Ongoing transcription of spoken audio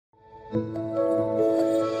Hello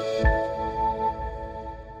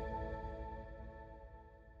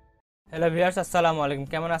viewers, আসসালামু আলাইকুম।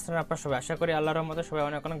 কেমন আছেন আপনারা সবাই? আশা করি আল্লাহর রহমতে সবাই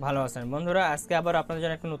অনেক অনেক ভালো আছেন। বন্ধুরা, আজকে আবার আপনাদের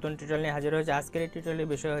জন্য একটা নতুন টিউটোরিয়াল নিয়ে হাজির হয়েছে। আজকের এই টিউটোরিয়ালের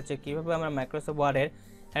বিষয় হচ্ছে কিভাবে আমরা মাইক্রোসফট ওয়ার্ডের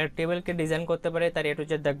একটা টেবিলকে ডিজাইন করতে পারি, তার এ টু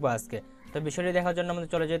জেড দেখবো আজকে। তো বিষয়টি দেখার জন্য আমাদের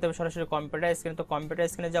চলে যেতে হবে সরাসরি কম্পিউটার স্ক্রিনে। তো কম্পিউটার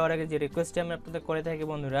স্ক্রিনে যাওয়ার আগে যে রিকোয়েস্টটি আমি আপনাদের করে থাকি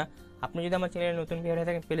বন্ধুরা, আপনি যদি আমার চ্যানেলে নতুন ভিডিও হয়ে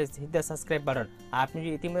থাকেন please hit the subscribe button. আর আপনি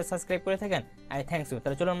যদি ইতিমধ্যে সাবস্ক্রাইব করে থাকেন, থ্যাংকস ইউ।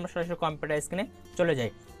 তাহলে চলুন আমরা সরাসরি কম্পিউটার স্ক্রিনে চলে যাই।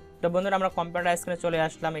 তো বন্ধুরা, আমরা কম্পিউটার স্ক্রিনে চলে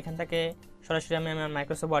আসলাম। এখান থেকে সরাসরি আমি আমার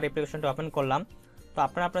মাইক্রোসফট ওয়ার্ড অ্যাপ্লিকেশনটা ওপেন করলাম। তো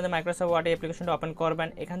আপনারা আপনাদের মাইক্রোসফট ওয়ার্ড অ্যাপ্লিকেশনটা ওপেন করবেন।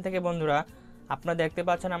 এখান থেকে বন্ধুরা আপনারা দেখতে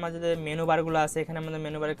পাচ্ছেন আমাদের যে মেনু বারগুলো আছে, এখানে আমাদের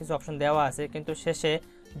মেনু বারে কিছু অপশন দেওয়া আছে, কিন্তু শেষে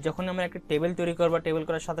যখন আমরা একটা টেবিল তৈরি করবো, টেবিল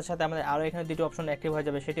করার সাথে সাথে আমাদের আরও এখানে দুটো অপশন অ্যাক্টিভ হয়ে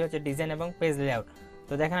যাবে, সেটি হচ্ছে ডিজাইন এবং পেজ লেআউট।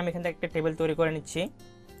 তো দেখেন আমি এখান থেকে একটা টেবিল তৈরি করে নিচ্ছি।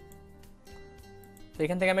 তো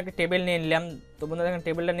এখান থেকে আমি একটা টেবিল নিয়ে নিলাম। তো বন্ধুরা দেখেন,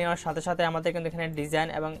 টেবিলটা নেওয়ার সাথে সাথে আমাদের কিন্তু এখানে ডিজাইন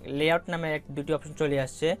এবং লেআউট নামে দুটি অপশন চলে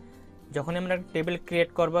আসছে। যখন আমরা একটা টেবিল ক্রিয়েট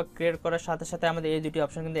করব, ক্রিয়েট করার সাথে সাথে আমাদের এই দুটি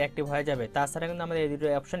অপশন কিন্তু অ্যাক্টিভ হয়ে যাবে, তাছাড়া কিন্তু আমাদের এই দুটি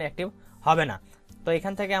অপশন অ্যাক্টিভ হবে না। তো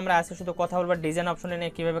এখান থেকে আমরা আজকে শুধু কথা বলবো ডিজাইন অপশনে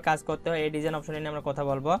নিয়ে কীভাবে কাজ করতে হয়, এই ডিজাইন অপশনে নিয়ে আমরা কথা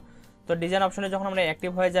বলবো। তো ডিজাইন অপশনে যখন আমরা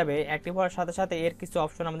অ্যাক্টিভ হয়ে যাবে, অ্যাক্টিভ হওয়ার সাথে সাথে এর কিছু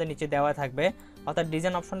অপশন আমাদের নিচে দেওয়া থাকবে, অর্থাৎ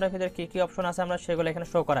ডিজাইন অপশনটার ভিতরে কী কী অপশন আছে আমরা সেগুলো এখানে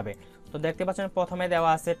শো করাবে। তো দেখতে পাচ্ছেন প্রথমে দেওয়া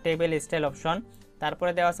আছে টেবিল স্টাইল অপশন,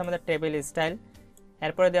 তারপরে দেওয়া আছে আমাদের টেবিল স্টাইল,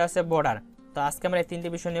 এরপরে দেওয়া আছে বর্ডার। তো আজকে আমরা এই তিনটি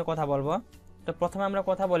বিষয় নিয়ে কথা বলবো। তো প্রথমে আমরা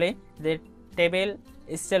কথা বলি যে টেবিল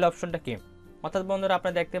স্টাইল অপশনটা কি। অর্থাৎ বন্ধুরা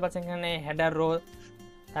আপনারা দেখতে পাচ্ছেন এখানে হেডার রো,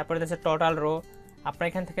 তারপরে দেখছে টোটাল রো। আপনারা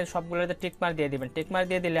এখান থেকে সবগুলোতে টিকমার্ক দিয়ে দিবেন। টিকমার্ক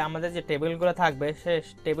দিয়ে দিলে আমাদের যে টেবিলগুলো থাকবে, সেই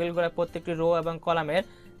টেবিলগুলো প্রত্যেকটি রো এবং কলামের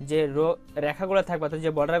যে রো রেখাগুলো থাকবে, অর্থাৎ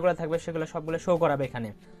যে বর্ডারগুলো থাকবে সেগুলো সবগুলো শো করাবে এখানে।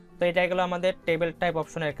 তো এটা গেলো আমাদের টেবিল টাইপ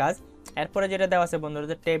অপশনের কাজ। এরপরে যেটা দেওয়া আছে বন্ধুরা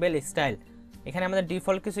যে টেবিল স্টাইল, এখানে আমাদের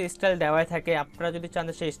ডিফল্ট কিছু স্টাইল দেওয়াই থাকে। আপনারা যদি চান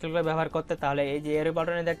সেই স্টাইলগুলো ব্যবহার করতে, তাহলে এই যে এরো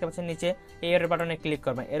বাটনে দেখতে পাচ্ছেন নিচে, এই এরো বাটনে ক্লিক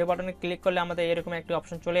করবেন। এরো বাটনে ক্লিক করলে আমাদের এরকম একটি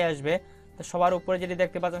অপশন চলে আসবে। তো সবার উপরে যেটি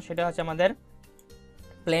দেখতে পাচ্ছেন সেটা হচ্ছে আমাদের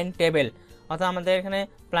প্লেন টেবিল, অর্থাৎ আমাদের এখানে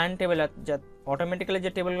প্ল্যান টেবিল, অটোমেটিক্যালি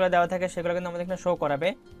যে টেবিলগুলো দেওয়া থাকে সেগুলো কিন্তু আমাদের এখানে শো করাবে।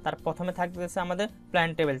 তার প্রথমে থাকতেছে আমাদের প্ল্যান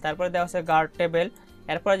টেবিল, তারপরে দেওয়া আছে গার্ড টেবিল।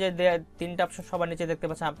 এরপরে যে তিনটা অপশন সবার নিচে দেখতে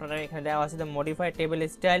পাচ্ছেন আপনারা, এখানে দেওয়া আছে যে মডিফাই টেবিল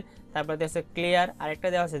স্টাইল, তারপরে দেওয়া আছে ক্লিয়ার, আরেকটা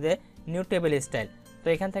দেওয়া আছে যে নিউ টেবিল স্টাইল। তো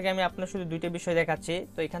এখান থেকে আমি আপনার শুধু দুইটা বিষয় দেখাচ্ছি।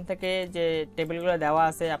 তো এখান থেকে যে টেবিলগুলো দেওয়া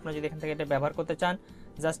আছে, আপনারা যদি এখান থেকে এটা ব্যবহার করতে চান,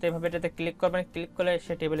 জাস্ট এভাবে এটাতে ক্লিক করবেন, ক্লিক করলে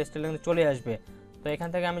সে টেবিল স্টাইল কিন্তু চলে আসবে। তো এখান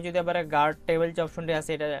থেকে আমি যদি আবার গার্ড টেবিল যে অপশনটি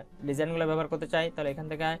আছে, এটা ডিজাইনগুলো ব্যবহার করতে চাই, তাহলে এখান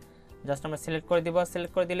থেকে জাস্ট আমরা সিলেক্ট করে দিব।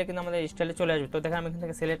 সিলেক্ট করে দিলে কিন্তু আমাদের স্টাইলে চলে আসবে। তো দেখেন আমি এখান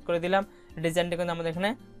থেকে সিলেক্ট করে দিলাম, ডিজাইনটি কিন্তু আমাদের এখানে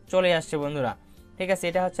চলে আসছে বন্ধুরা। ঠিক আছে,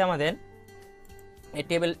 এটা হচ্ছে আমাদের এই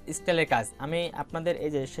টেবিল স্টাইলের কাজ। আমি আপনাদের এই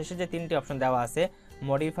যে শেষে যে তিনটি অপশন দেওয়া আছে,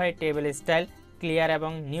 মডিফাই টেবিল স্টাইল, ক্লিয়ার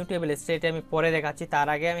এবং নিউ টেবিল স্টাইল, এটা আমি পরে দেখাচ্ছি। তার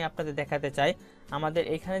আগে আমি আপনাদের দেখাতে চাই আমাদের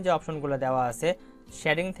এখানে যে অপশনগুলো দেওয়া আছে,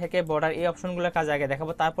 শেডিং থেকে বর্ডার, এই অপশনগুলোর কাজ আগে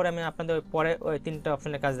দেখাবো, তারপরে আমি আপনাদের পরে ওই তিনটা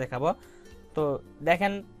অপশনের কাজ দেখাবো। তো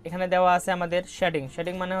দেখেন এখানে দেওয়া আছে আমাদের শেডিং।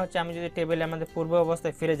 শেডিং মানে হচ্ছে আমি যদি টেবিলে আমাদের পূর্ব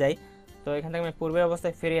অবস্থায় ফিরে যাই, তো এখান থেকে আমি পূর্বের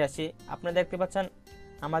অবস্থায় ফিরে আসি, আপনারা দেখতে পাচ্ছেন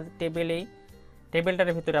আমাদের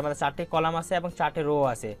টেবিলটার ভিতরে আমাদের 4টি কলাম আছে এবং 4টি রো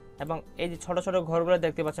আছে, এবং এই যে ছোট ছোট ঘরগুলো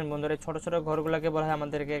দেখতে পাচ্ছেন বন্ধুরা, ছোট ছোট ঘরগুলোকে বলা হয়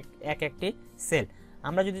আমাদেরকে এক একটি সেল।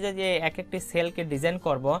 আমরা যদি যে এক একটি সেলকে ডিজাইন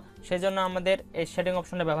করব, সেজন্য আমাদের এই শেডিং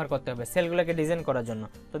অপশনটা ব্যবহার করতে হবে সেলগুলোকে ডিজাইন করার জন্য।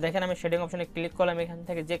 তো দেখেন আমি শেডিং অপশনে ক্লিক করলাম, এখান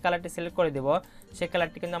থেকে যে কালারটি সিলেক্ট করে দেব, সেই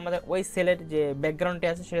কালারটি কিন্তু আমাদের ওই সেলের যে ব্যাকগ্রাউন্ডটি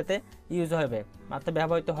আছে সেটাতে ইউজ হবে, মাত্র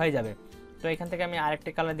ব্যবহৃত হয়ে যাবে। তো এখান থেকে আমি আরেকটি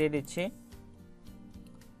কালার দিয়ে দিচ্ছি,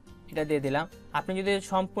 এটা দিয়ে দিলাম। আপনি যদি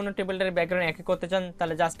সম্পূর্ণ টেবিলটার ব্যাকগ্রাউন্ড একই করতে চান,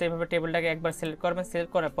 তাহলে জাস্ট এইভাবে টেবিলটাকে একবার সিলেক্ট করবেন,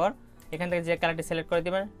 সিলেক্ট করার পর এখান থেকে যে কালারটি সিলেক্ট করে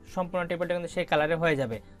দেবেন, সম্পূর্ণ টেবিলটা কিন্তু সেই কালারে হয়ে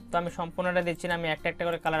যাবে। তো আমি সম্পূর্ণটা দিচ্ছি না, আমি একটা একটা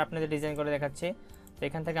করে কালার আপনাদের ডিজাইন করে দেখাচ্ছি। তো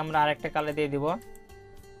এখান থেকে আমরা আরেকটা কালার দিয়ে দিব।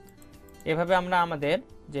 এভাবে আমরা আমাদের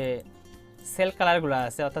যে সেল কালারগুলো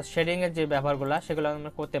আছে, অর্থাৎ শেডিংয়ের যে ব্যবহারগুলো, সেগুলো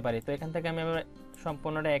আমরা করতে পারি। তো এখান থেকে আমি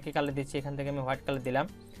সম্পূর্ণটা একই কালার দিচ্ছি, এখান থেকে আমি হোয়াইট কালার দিলাম,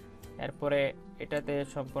 এরপরে এটাতে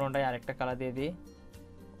সম্পূর্ণটাই আরেকটা কালার দিয়ে দিই।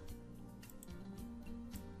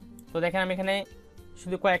 তো দেখেন আমি এখানে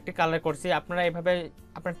শুধু কয়েকটি কালার করছি। আপনারা এইভাবে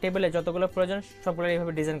আপনার টেবিলে যতগুলো প্রয়োজন সবগুলো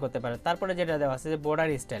এইভাবে ডিজাইন করতে পারেন। তারপরে যেটা দেওয়া আছে যে বর্ডার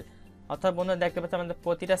স্টাইল, অর্থাৎ বন্ধুরা দেখতে পাচ্ছেন আমাদের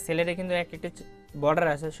প্রতিটা সেলেরই কিন্তু এক একটি বর্ডার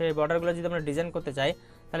আছে। সেই বর্ডারগুলো যদি আমরা ডিজাইন করতে চাই,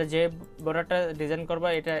 তাহলে যে বর্ডারটা ডিজাইন করবো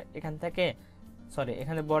এটা এখান থেকে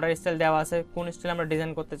এখানে বর্ডার স্টাইল দেওয়া আছে, কোন স্টাইল আমরা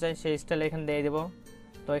ডিজাইন করতে চাই সেই স্টাইল এখানে দিয়ে দেবো।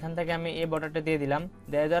 তো এখান থেকে আমি এই বর্ডারটা দিয়ে দিলাম।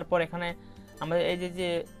 দিয়ে দেওয়ার পর এখানে আমাদের এই যে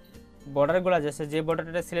বর্ডারগুলো আছে, যে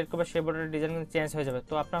বর্ডারটা সিলেক্ট করবে সেই বর্ডারের ডিজাইন কিন্তু চেঞ্জ হয়ে যাবে।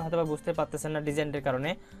 তো আপনারা হয়তো বুঝতে পারতেছেন না ডিজাইনটির কারণে।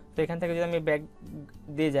 তো এখান থেকে যদি আমি ব্যাক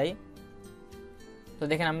দিয়ে যাই, তো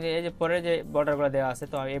দেখেন আমি এই যে পরে যে বর্ডারগুলো দেওয়া আছে,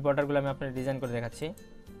 তো এই বর্ডারগুলো আমি আপনার ডিজাইন করে দেখাচ্ছি।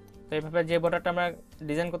 তো এইভাবে যে বর্ডারটা আমরা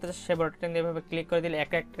ডিজাইন করতে চাই সেই বর্ডারটা কিন্তু এইভাবে ক্লিক করে দিলে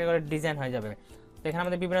একটা একটা করে ডিজাইন হয়ে যাবে। তো এখানে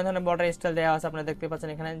আমাদের বিভিন্ন ধরনের বর্ডার স্টাইল দেওয়া আছে, আপনারা দেখতে পাচ্ছেন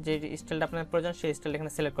এখানে যে স্টাইলটা আপনার প্রয়োজন সেই স্টাইল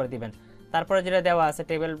এখানে সিলেক্ট করে দিবেন। তারপরে যেটা দেওয়া আছে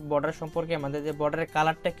টেবিল বর্ডার সম্পর্কে আমাদের যে বর্ডারের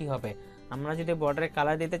কালারটা কি হবে, আমরা যদি বর্ডারের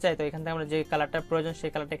কালার দিতে চাই তো এখান থেকে আমরা যে কালারটা প্রয়োজন সেই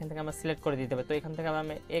কালারটা এখান থেকে আমরা সিলেক্ট করে দিতে হবে। তো এখান থেকে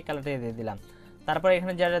আমি এই কালারটা দিয়ে দিলাম। তারপরে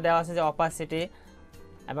এখানে যেটা দেওয়া আছে যে অপাসিটি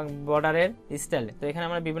এবং বর্ডারের স্টাইল, তো এখানে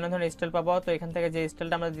আমরা বিভিন্ন ধরনের স্টাইল পাবো। তো এখান থেকে যে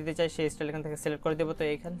স্টাইলটা আমরা দিতে চাই সেই স্টাইল এখান থেকে সিলেক্ট করে দেবো। তো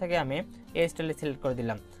এখান থেকে আমি এই স্টাইলটি সিলেক্ট করে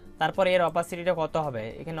দিলাম। তারপরে এর অপাসিটিটা কত হবে,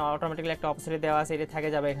 এখানে অটোমেটিক্যালি একটা অপাসিটি দেওয়া আছে, এটা থেকে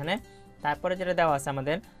যাবে এখানে। তারপরে যেটা দেওয়া আছে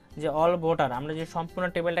আমাদের যে অল বর্ডার, আমরা যদি সম্পূর্ণ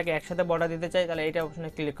টেবিলটাকে একসাথে বর্ডার দিতে চাই তাহলে এইটা অপশনে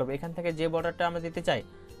ক্লিক করবো। এখান থেকে যে বর্ডারটা আমরা দিতে চাই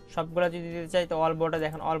সবগুলো যদি দিতে চাই তো অল বর্ডার,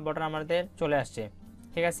 দেখেন অল বর্ডার আমাদের চলে আসছে,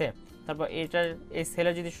 ঠিক আছে। তারপর এইটার এই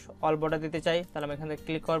সেলে যদি অল বর্ডার দিতে চাই তাহলে আমি এখান থেকে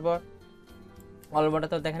ক্লিক করবো অল বর্ডার,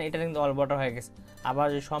 তো দেখেন এটা কিন্তু অল বর্ডার হয়ে গেছে। আবার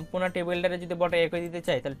যদি সম্পূর্ণ টেবিলটারে যদি বর্ডার একই দিতে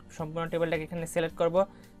চাই তাহলে সম্পূর্ণ টেবিলটাকে এখানে সিলেক্ট করব।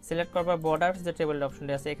 সিলেক্ট করবার বর্ডার যে টেবিলটা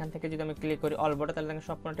অপশনটি আছে এখান থেকে যদি আমি ক্লিক করি অল বর্ডার তাহলে দেখেন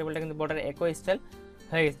সম্পূর্ণ টেবিলটা কিন্তু বর্ডার একই স্টাইল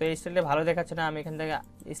হয়ে গেছে। তো এই স্টাইলটা ভালো দেখাচ্ছে না, আমি এখান থেকে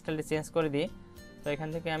স্টাইলটা চেঞ্জ করে দিই। তো এখান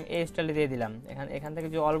থেকে আমি এই স্টাইলটা দিয়ে দিলাম। এখান থেকে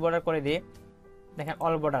যদি অল বর্ডার করে দিই, দেখেন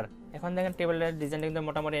অল বর্ডার, এখন দেখেন টেবিলের ডিজাইনটা কিন্তু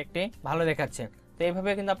মোটামুটি একটি ভালো দেখাচ্ছে। তো এইভাবে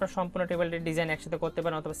কিন্তু আপনার সম্পূর্ণ টেবিলটির ডিজাইন একসাথে করতে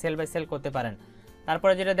পারেন অথবা সেল বাই সেল করতে পারেন।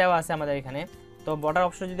 তারপরে যেটা দেওয়া আছে আমাদের এখানে, তো বর্ডার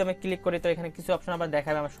অপশন যদি আমি ক্লিক করি তো এখানে কিছু অপশন আবার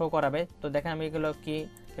দেখাবে, আমার শো করাবে। তো দেখেন আমি এগুলো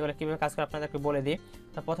কীভাবে কাজ করে আপনাদেরকে বলে দিই।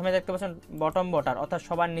 তো প্রথমে দেখতে পাচ্ছেন বটম বর্ডার, অর্থাৎ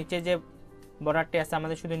সবার নিচে যে বর্ডারটি আছে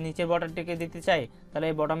আমাদের শুধু নিচের বর্ডারটিকে দিতে চাই তাহলে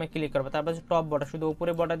এই বটমে ক্লিক করবো। তারপর টপ বর্ডার, শুধু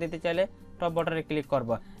উপরে বর্ডার দিতে চাইলে টপ বর্ডারে ক্লিক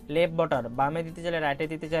করবো। লেফট বর্ডার, বামে দিতে চাইলে রাইটে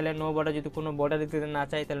দিতে চাইলে নো বর্ডার, যদি কোনো বর্ডার দিতে না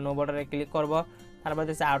চাই তাহলে নো বর্ডারে ক্লিক করবো। তারপর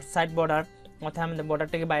হচ্ছে আউটসাইড বর্ডার, অর্থাৎ আমাদের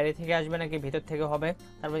বর্ডারটাকে বাইরে থেকে আসবে নাকি ভিতর থেকে হবে।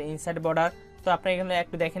 তারপর ইনসাইড বর্ডার, তো আপনি এখানে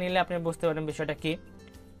একটু দেখে নিলে আপনি বুঝতে পারবেন বিষয়টা কি।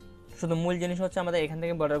 শুধু মূল জিনিস হচ্ছে আমাদের এখান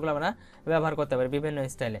থেকে বর্ডারগুলো আমরা ব্যবহার করতে পারি বিভিন্ন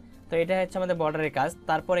স্টাইলে। তো এটা হচ্ছে আমাদের বর্ডারের কাজ।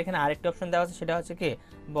 তারপর এখানে আরেকটা অপশন দেওয়া আছে, সেটা হচ্ছে কি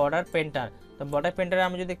বর্ডার পেন্টার। তো বর্ডার পেন্টারে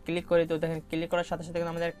আমি যদি ক্লিক করি তো দেখেন ক্লিক করার সাথে সাথে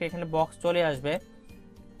কিন্তু আমাদের একটা এখানে বক্স চলে আসবে।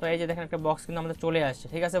 তো এই যে দেখেন একটা বক্স কিন্তু আমাদের চলে আসছে,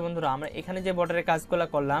 ঠিক আছে বন্ধুরা। আমরা এখানে যে বর্ডারের কাজগুলো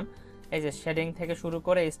করলাম, এই যে শেডিং থেকে শুরু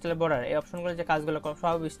করে স্টাইল বর্ডার, এই অপশনগুলো যে কাজগুলো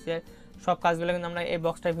সব কাজগুলো কিন্তু আমরা এই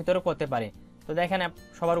বক্সটার ভিতরেও করতে পারি। তো দেখেন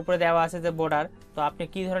সবার উপরে দেওয়া আছে যে বর্ডার, তো আপনি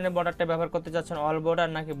কি ধরনের বর্ডারটা ব্যবহার করতে চাচ্ছেন, অল বর্ডার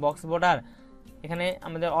নাকি বক্স বর্ডার। এখানে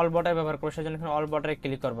আমাদের অল বর্ডার ব্যবহার করবো, সেজন্য এখানে অল বর্ডারে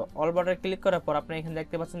ক্লিক করবো। অল বর্ডারে ক্লিক করার পর আপনি এখানে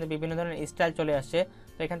দেখতে পাচ্ছেন যে বিভিন্ন ধরনের স্টাইল চলে আসছে।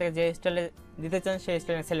 তো এখান থেকে যে স্টাইলে দিতে চান সেই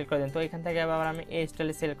স্টাইলে সিলেক্ট করে দিন। তো এখান থেকে আবার আমি এই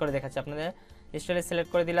স্টাইলে সিলেক্ট করে দেখাচ্ছি আপনাদের। স্টাইলে সিলেক্ট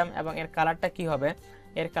করে দিলাম এবং এর কালারটা কি হবে,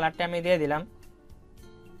 এর কালারটা আমি দিয়ে দিলাম,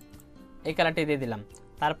 এই কালারটি দিয়ে দিলাম।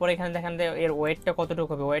 তারপর এখানে দেখেন যে এর ওয়েটটা কতটুকু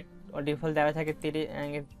হবে, ওয়েট ডিফল্ট দেওয়া থাকে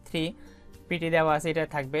 3 পিটি দেওয়া আছে, এটা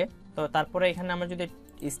থাকবে। তো তারপরে এখানে আমরা যদি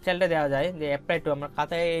স্টাইলটা দেওয়া যায় যে অ্যাপ্লাই টু, আমরা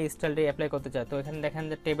খাতায় এই স্টাইলটি অ্যাপ্লাই করতে চাই। তো এখানে দেখেন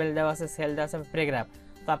যে টেবিল দেওয়া আছে, সেল দেওয়া আছে, প্যারাগ্রাফ।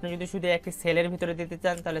 তো আপনি যদি শুধু একটি সেলের ভিতরে দিতে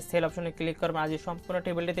চান তাহলে সেল অপশনে ক্লিক করবেন, আর যদি সম্পূর্ণ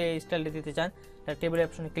টেবিলটিতে এই স্টাইলটি দিতে চান তাহলে টেবিল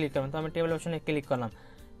অপশনে ক্লিক করবেন। তো আমি টেবিল অপশনে ক্লিক করলাম।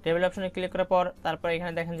 টেবিল অপশনে ক্লিক করার পর তারপর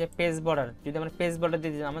এখানে দেখেন যে পেজ বর্ডার, যদি আমরা পেজ বর্ডার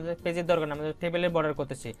দিতে চাই, আমাদের পেজের দরকার না, আমাদের টেবিলের বর্ডার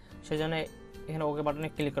করতেছি, সেজন্য এখানে ওকে বাটনে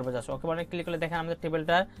ক্লিক করবো। জাস্ট ওকে বাটনে ক্লিক করলে দেখেন আমাদের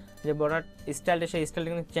টেবিলটার যে বর্ডার স্টাইলটা সেই স্টাইলটা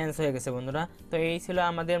কিন্তু চেঞ্জ হয়ে গেছে বন্ধুরা। তো এই ছিল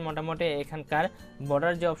আমাদের মোটামুটি এখানকার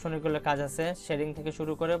বর্ডার যে অপশনগুলো কাজ আছে, শেডিং থেকে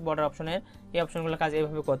শুরু করে বর্ডার অপশনের এই অপশনগুলো কাজ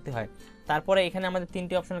এইভাবে করতে হয়। তারপরে এখানে আমাদের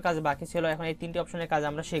 3টি অপশনের কাজ বাকি ছিল, এখন এই 3টি অপশনের কাজ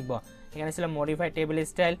আমরা শিখবো। এখানে ছিল মডিফাই টেবিল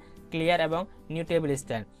স্টাইল, ক্লিয়ার এবং নিউ টেবিল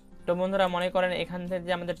স্টাইল। তো বন্ধুরা মনে করেন এখান থেকে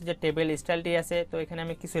যে আমাদের যে টেবিল স্টাইলটি আছে, তো এখানে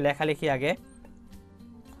আমি কিছু লেখালেখি আগে,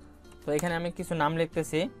 তো এখানে আমি কিছু নাম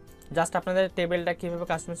লিখতেছি জাস্ট আপনাদের টেবিলটা কীভাবে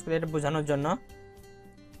কাস্টমাইজ করে এটা বোঝানোর জন্য।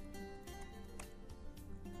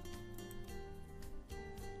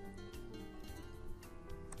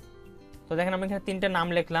 তো দেখেন আমি এখানে 3টে নাম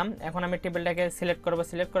লিখলাম। এখন আমি টেবিলটাকে সিলেক্ট করবো,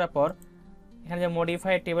 সিলেক্ট করার পর এখানে যে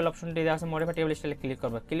মডিফাই টেবিল অপশনটি দেওয়া আছে, মডিফাই টেবিল স্টাইলে ক্লিক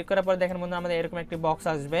করবো। ক্লিক করার পর দেখেন বন্ধু আমাদের এরকম একটি বক্স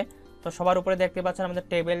আসবে। তো সবার উপরে দেখতে পাচ্ছেন আমাদের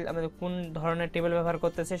টেবিল, আমাদের কোন ধরনের টেবিল ব্যবহার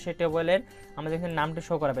করতেছে সেই টেবিলের আমাদের এখানে নামটি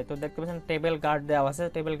শো করাবে। তো দেখতে পাচ্ছেন টেবিল গার্ড দেওয়া আছে,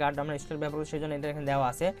 টেবিল গার্ড আমরা স্টাইল ব্যবহার করি সেই জন্য এটা এখানে দেওয়া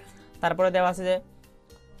আছে। তারপরে দেওয়া আছে যে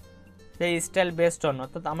স্টাইল বেসড অন,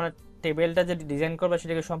 অর্থাৎ আমরা টেবিলটা যে ডিজাইন করবো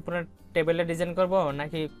সেটাকে সম্পূর্ণ টেবিলে ডিজাইন করব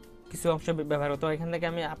নাকি কিছু অংশ ব্যবহার করবো। তো এখান থেকে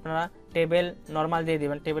আমি আপনারা টেবিল নর্মাল দিয়ে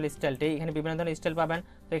দিবেন, টেবিল স্টাইলটি এখানে বিভিন্ন ধরনের স্টাইল পাবেন।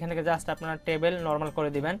 তো এখান থেকে জাস্ট আপনারা টেবিল নর্মাল করে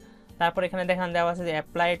দিবেন। তারপর এখানে দেখেন দেওয়া আছে যে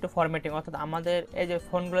অ্যাপ্লাই টু ফরম্যাটিং, অর্থাৎ আমাদের এই যে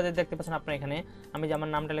ফোনগুলো দেখতে পাচ্ছেন আপনারা এখানে, আমি যে আমার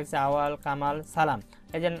নামটা লিখছি আওয়াল কামাল সালাম,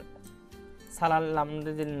 এই যে সালাম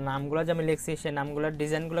যে নামগুলো যে আমি লিখছি সেই নামগুলোর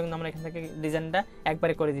ডিজাইনগুলো কিন্তু আমরা এখান থেকে ডিজাইনটা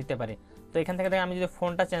একবারে করে দিতে পারি। তো এখান থেকে আমি যদি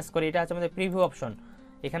ফোনটা চেঞ্জ করি, এটা হচ্ছে আমাদের প্রিভিউ অপশন।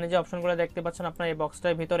 এখানে যে অপশনগুলো দেখতে পাচ্ছেন আপনার এই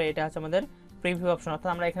বক্সটার ভিতরে, এটা হচ্ছে আমাদের প্রিভিউ অপশন, অর্থাৎ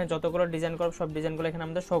আমরা এখানে যতগুলো ডিজাইন করব সব ডিজাইনগুলো এখানে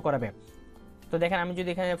আমাদের শো করাবে। তো দেখেন আমি যদি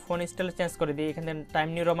এখানে ফোন স্টাইল চেঞ্জ করে দিই, এখানে টাইম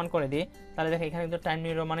নিউ রোমান করে দিই, তাহলে দেখেন এখানে কিন্তু টাইম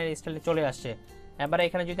নিউ রোমানের স্টাইলে চলে আসছে। এবার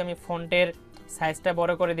এখানে যদি আমি ফন্টের সাইজটা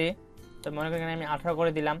বড় করে দিই, তো মনে করেন আমি 18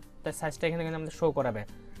 করে দিলাম, তো সাইজটা এখানে কিন্তু আমাদের শো করাবে।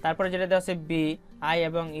 তারপরে যেটা দেওয়া আছে বি, আই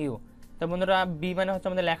এবং ইউ। তো বন্ধুরা বি মানে হচ্ছে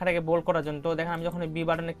আমাদের লেখাটাকে বোল্ড করার জন্য। তো দেখেন আমি যখন বি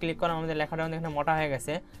বাটনে ক্লিক করলাম আমাদের লেখাটা এখানে মোটা হয়ে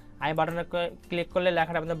গেছে। আই বাটনে ক্লিক করলে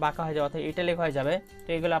লেখাটা আমাদের বাঁকা হয়ে যাবে, অর্থাৎ ইটালিক হয়ে যাবে। তো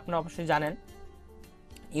এগুলো আপনারা অবশ্যই জানেন।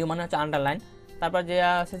 ইউ মানে হচ্ছে আন্ডারলাইন। তারপর যে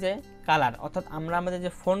আছে যে কালার, অর্থাৎ আমরা আমাদের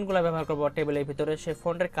যে ফন্টগুলো ব্যবহার করবো টেবিলের ভিতরে, সেই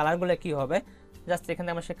ফন্টের কালারগুলো কী হবে, জাস্ট এখান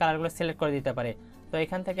থেকে আমরা সেই কালারগুলো সিলেক্ট করে দিতে পারি। তো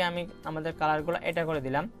এখান থেকে আমি আমাদের কালারগুলো এটা করে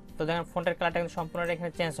দিলাম। তো দেখেন ফন্টের কালারটা কিন্তু সম্পূর্ণ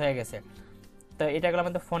এখানে চেঞ্জ হয়ে গেছে। তো এটা গেলো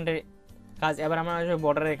আমাদের ফন্টের কাজ। এবার আমরা আসবো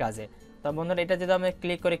বর্ডারের কাজে। তো বন্ধুরা এটা যদি আমরা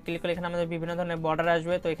ক্লিক করি এখানে আমাদের বিভিন্ন ধরনের বর্ডার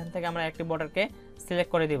আসবে। তো এখান থেকে আমরা একটি বর্ডারকে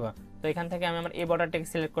সিলেক্ট করে দিব। তো এখান থেকে আমি আমার এই বর্ডারটাকে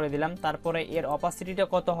সিলেক্ট করে দিলাম। তারপরে এর অপাসিটিটা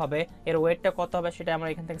কত হবে, এর ওয়েটটা কত হবে, সেটা আমরা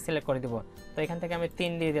এখান থেকে সিলেক্ট করে দিব। তো এখান থেকে আমি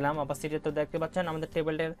 3 দিয়ে দিলাম অপাসিটি। তো দেখতে পাচ্ছেন আমাদের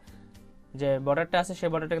টেবিলের যে বর্ডারটা আছে সেই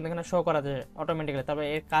বর্ডারটা কিন্তু এখানে শো করা যায় অটোমেটিক্যালি। তবে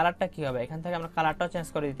এর কালারটা কী হবে, এখান থেকে আমরা কালারটাও চেঞ্জ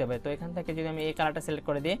করে দিতে হবে। তো এখান থেকে যদি আমি এই কালারটা সিলেক্ট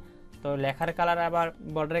করে দিই, তো লেখার কালার আবার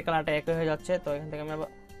বর্ডারের কালারটা একই হয়ে যাচ্ছে। তো এখান থেকে আমি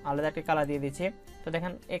আলাদা একটি কালার দিয়ে দিচ্ছি। তো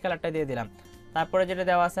দেখেন এই কালারটা দিয়ে দিলাম। তারপরে যেটা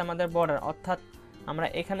দেওয়া আছে আমাদের বর্ডার, অর্থাৎ আমরা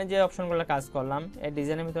এখানে যে অপশনগুলো কাজ করলাম, এই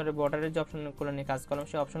ডিজাইনের ভিতরে বর্ডারের যে অপশনগুলো নিয়ে কাজ করলাম,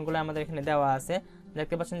 সেই অপশনগুলো আমাদের এখানে দেওয়া আছে।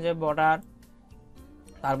 দেখতে পাচ্ছেন যে বর্ডার,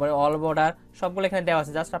 তারপরে অল বর্ডার সবগুলো এখানে দেওয়া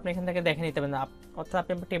আছে। জাস্ট আপনি এখান থেকে দেখে নিতে পারেন। অর্থাৎ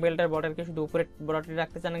আপনি টেবিলটার বর্ডারকে শুধু উপরের বর্ডারটি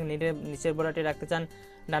রাখতে চান, নাকি নিচের বর্ডারটি রাখতে চান,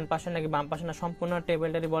 ডান পাশে নাকি বাম পাশে, না সম্পূর্ণ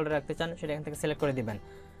টেবিলটারই বর্ডার রাখতে চান, সেটা এখান থেকে সিলেক্ট করে দিবেন।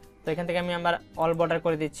 তো এখান থেকে আমি আবার অল বর্ডার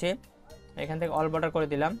করে দিচ্ছি। এখান থেকে অল বর্ডার করে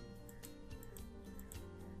দিলাম,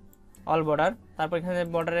 অল বর্ডার। তারপর এখানে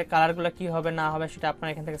বর্ডারের কালারগুলো কী হবে না হবে সেটা আপনারা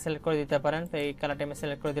এখান থেকে সিলেক্ট করে দিতে পারেন। তো এই কালারটা আমি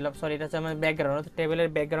সিলেক্ট করে দিলাম। সরি, এটা হচ্ছে আমার ব্যাকগ্রাউন্ড, অর্থাৎ টেবিলের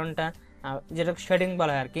ব্যাকগ্রাউন্ডটা, যেটা শেডিং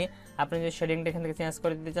বলা হয় আর কি। আপনি যদি শেডিংটা এখান থেকে চেঞ্জ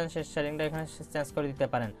করে দিতে চান, সেই শেডিংটা এখানে চেঞ্জ করে দিতে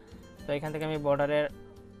পারেন। তো এখান থেকে আমি বর্ডারের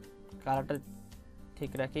কালারটা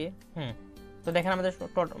ঠিক রাখি। তো দেখেন আমাদের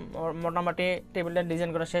মোটামুটি টেবিলটা ডিজাইন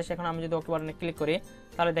করা শেষ। এখন আমি যদি ওকে বাটনে ক্লিক করি,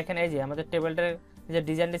 তাহলে দেখেন এই যে আমাদের টেবিলটার যে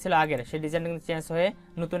ডিজাইনটি ছিল আগের, সেই ডিজাইনটা কিন্তু চেঞ্জ হয়ে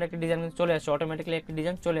নতুন একটি ডিজাইন কিন্তু চলে আসছে, অটোমেটিক্যালি একটি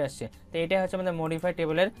ডিজাইন চলে আসছে। তো এটাই হচ্ছে আমাদের মডিফাই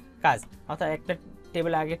টেবিলের কাজ। অর্থাৎ একটা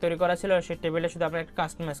টেবিল আগে তৈরি করা ছিল, সেই টেবিলে শুধু আমরা একটা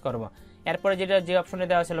কাস্টমাইজ করবো। এরপরে যে অপশনে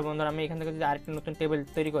দেওয়া ছিল বন্ধুরা, আমি এখান থেকে যদি আরেকটা নতুন টেবিল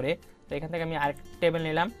তৈরি করি, তো এখান থেকে আমি আরেকটা টেবিল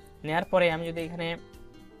নিলাম। নেওয়ার পরে আমি যদি এখানে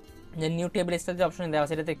যে নিউ টেবিল স্টাইল যে অপশনে দেওয়া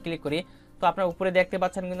আছে এটাতে ক্লিক করি, তো আপনারা উপরে দেখতে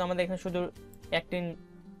পাচ্ছেন কিন্তু আমাদের এখানে শুধু একটি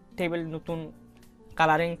টেবিল, নতুন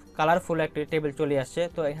কালারফুল একটি টেবিল চলে আসছে।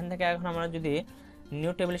 তো এখান থেকে এখন আমরা যদি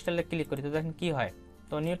নিউ টেবিল স্টাইলে ক্লিক করি, তো দেখেন কী হয়।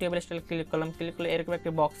 তো নিউ টেবিল স্টাইলে ক্লিক করলে এরকম একটি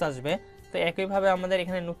বক্স আসবে। তো একইভাবে আমাদের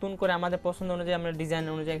এখানে নতুন করে আমাদের পছন্দ অনুযায়ী আমরা ডিজাইন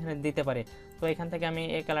অনুযায়ী এখানে দিতে পারি। তো এখান থেকে আমি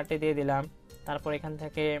এই কালারটি দিয়ে দিলাম। তারপর এখান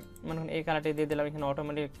থেকে মানে এই কালারটি দিয়ে দিলাম। এখানে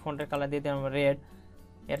অটোমেটিক ফন্টের কালার দিয়ে দিলাম রেড,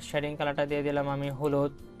 এর শেডিং কালারটা দিয়ে দিলাম আমি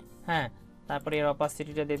হলুদ। তারপরে এর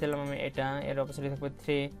অপাসিটিটা দিয়ে দিলাম আমি এটা, এর অপাসিটি থাকবে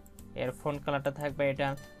 3, এর ফন্ট কালারটা থাকবে এটা।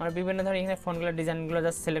 আমরা বিভিন্ন ধরনের এখানে ফন্টগুলো ডিজাইনগুলো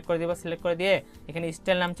জাস্ট সিলেক্ট করে দিব। সিলেক্ট করে দিয়ে এখানে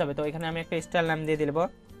স্টাইল নাম চাবে, তো এখানে আমি একটা স্টাইল নাম দিয়ে দিব।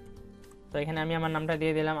 তো এখানে আমি আমার নামটা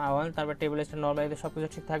দিয়ে দিলাম আওয়াল। তারপর টেবিল স্টাইল নরমাল, এদের সব কিছু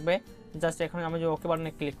ঠিক থাকবে। জাস্ট এখন আমি যদি ওকে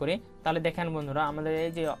বাটনে ক্লিক করি, তাহলে দেখেন বন্ধুরা আমাদের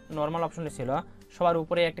এই যে নর্মাল অপশনটি ছিল সবার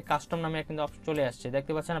উপরে একটি কাস্টম নামে কিন্তু অপশন চলে আসছে।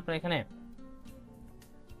 দেখতে পাচ্ছেন আপনারা এখানে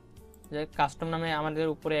যে কাস্টম নামে আমাদের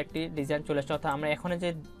উপরে একটি ডিজাইন চলে আসছে। অর্থাৎ আমরা এখন যে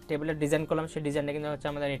টেবিলের ডিজাইন করলাম সেই ডিজাইনটা কিন্তু হচ্ছে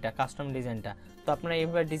আমাদের এটা কাস্টম ডিজাইনটা। তো আপনারা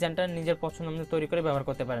এইভাবে ডিজাইনটা নিজের পছন্দ মতো তৈরি করে ব্যবহার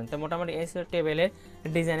করতে পারেন। তো মোটামুটি এই ছিল টেবিলের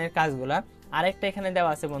ডিজাইনের কাজগুলো। আরেকটা এখানে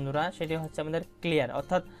দেওয়া আছে বন্ধুরা, সেটি হচ্ছে আমাদের ক্লিয়ার।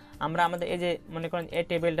 অর্থাৎ আমরা আমাদের এই যে মনে করেন এই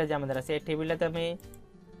টেবিলটা যে আমাদের আছে, এই টেবিলটাতে আমি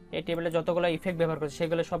এই টেবিলে যতগুলো ইফেক্ট ব্যবহার করছি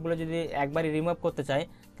সেগুলো সবগুলো যদি একবারই রিমুভ করতে চাই,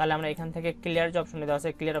 তাহলে আমরা এখান থেকে ক্লিয়ার যে অপশনে দেওয়া আছে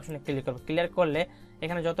ক্লিয়ার অপশনে ক্লিক করব। ক্লিয়ার করলে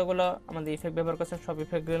এখানে যতগুলো আমাদের ইফেক্ট ব্যবহার করছে সব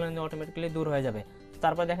ইফেক্টগুলো অটোমেটিক্যালি দূর হয়ে যাবে।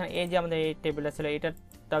 তারপর দেখেন এই যে আমাদের এই টেবিলটা ছিল,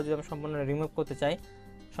 এটাও যদি আমরা সম্পূর্ণ রিমুভ করতে চাই,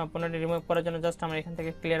 সম্পূর্ণ রিমুভ করার জন্য জাস্ট আমরা এখান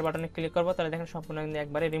থেকে ক্লিয়ার বাটনে ক্লিক করবো, তাহলে দেখেন সম্পূর্ণ কিন্তু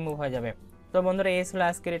একবারে রিমুভ হয়ে যাবে। তো বন্ধুরা এই ছিল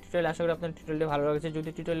আজকের টিউটোরিয়াল। আশা করি আপনার টিউটোরিয়ালটি ভালো লেগেছে। যদি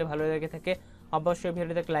টিউটোরিয়াল ভালো লেগে থাকে অবশ্যই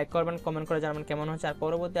ভিডিওটিতে লাইক করবেন, কমেন্ট করে জানাবেন কেমন হচ্ছে। আর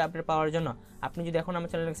পরবর্তী আপডেট পাওয়ার জন্য আপনি যদি এখন আমার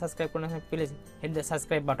চ্যানেলকে সাবস্ক্রাইব করেন, please hit the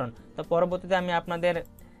subscribe button. তো পরবর্তীতে আমি আপনাদের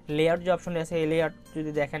লেআউট যে অপশন আছে, এই লেআউট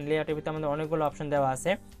যদি দেখেন, লেআউটের ভিতরে আমাদের অনেকগুলো অপশন দেওয়া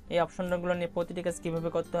আছে। এই অপশনগুলো নিয়ে প্রতিটি কাজ কীভাবে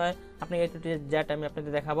করতে হয় আপনি এই টিউটোরিয়াল আমি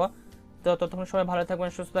আপনাদের দেখাবো। তো ততক্ষণ সবাই ভালো থাকবেন,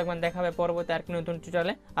 সুস্থ থাকবেন। দেখা হবে পরবর্তী আর কি নতুন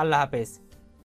টিউটোরিয়ালে। আল্লাহ হাফেজ।